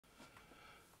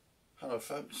Hello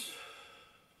folks,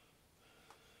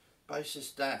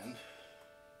 bassist Dan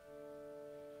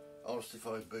asked if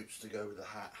I had boots to go with the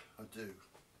hat. I do.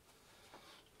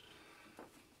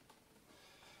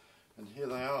 And here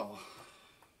they are,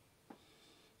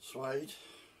 suede,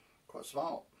 quite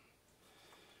smart.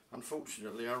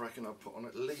 Unfortunately I reckon I've put on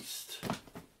at least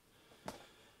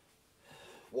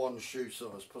one shoe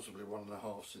size, possibly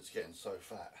 1.5 since getting so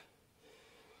fat.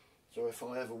 So if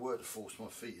I ever were to force my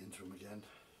feet into them again,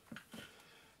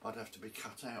 I'd have to be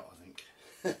cut out, I think.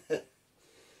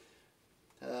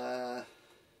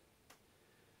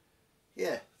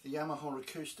 Yeah, the Yamaha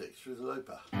acoustic through the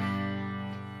looper.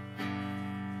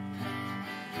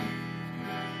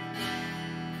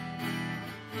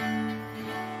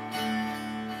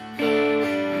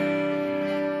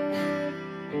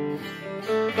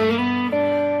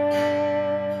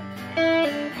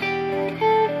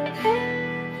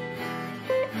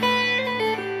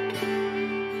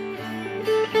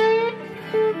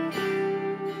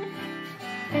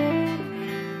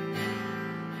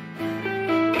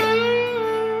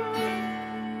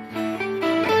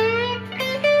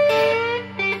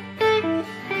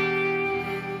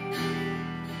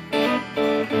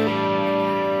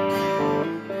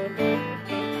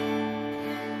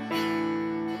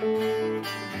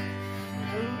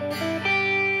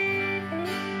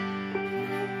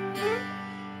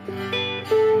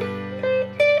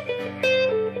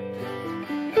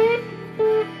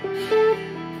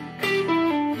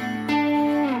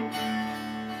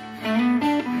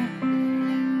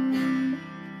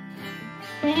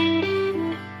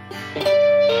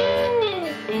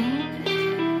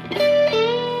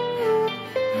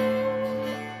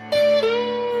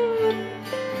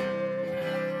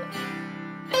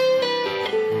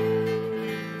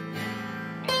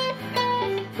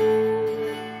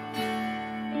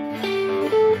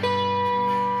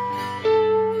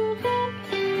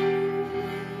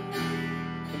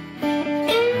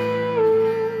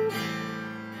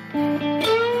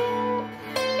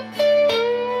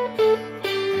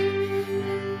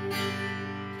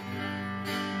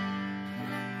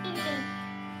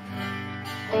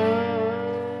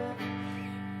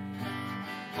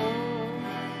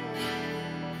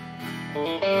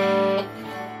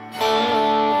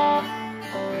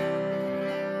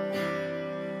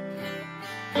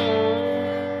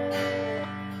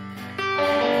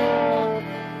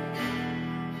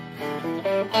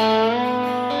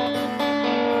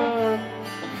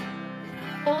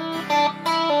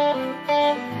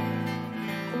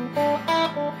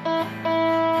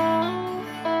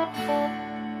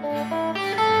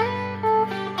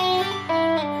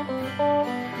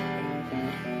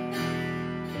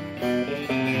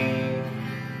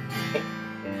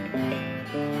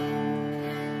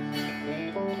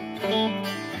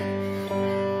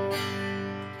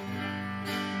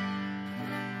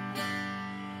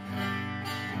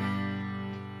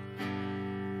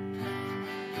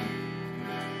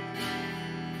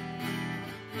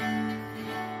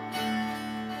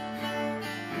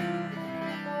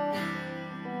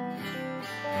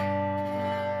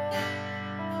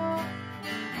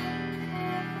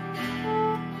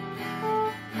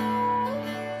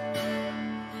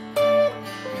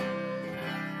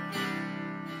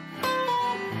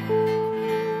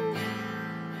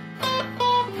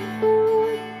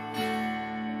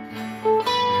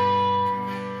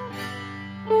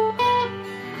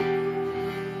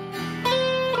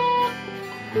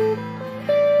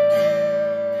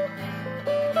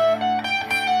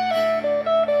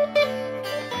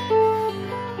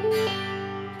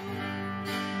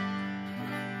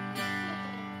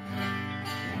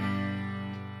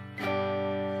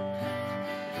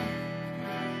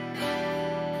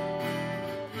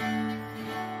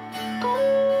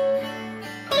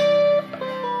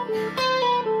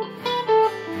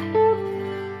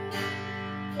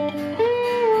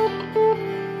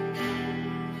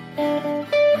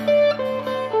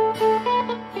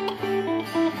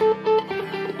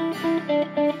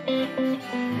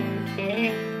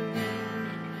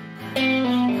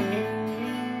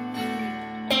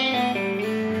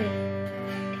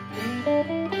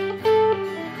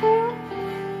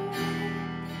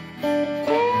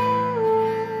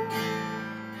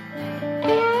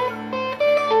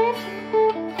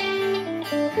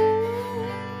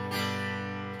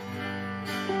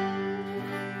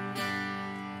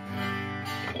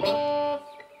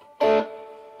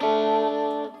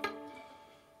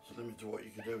 What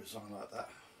you can do with something like that.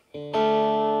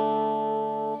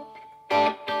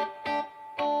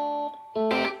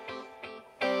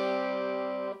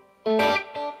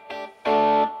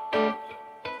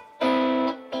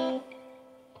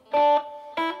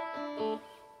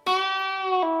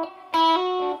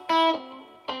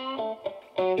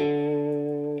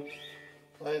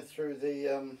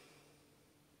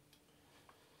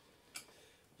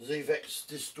 Vex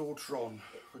Distortron,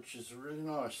 which is really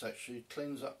nice actually, it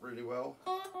cleans up really well.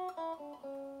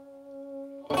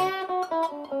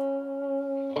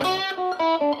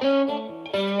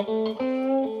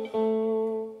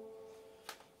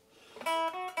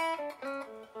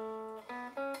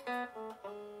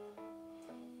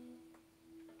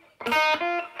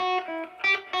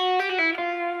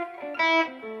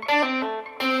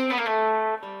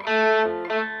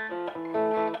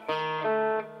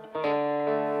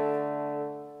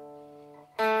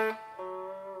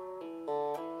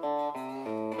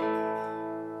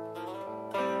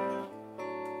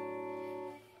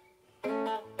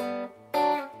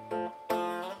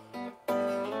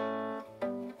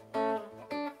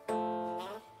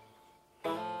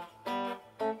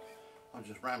 I'm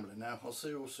just rambling now. I'll see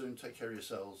you all soon. Take care of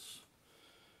yourselves.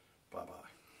 Bye bye.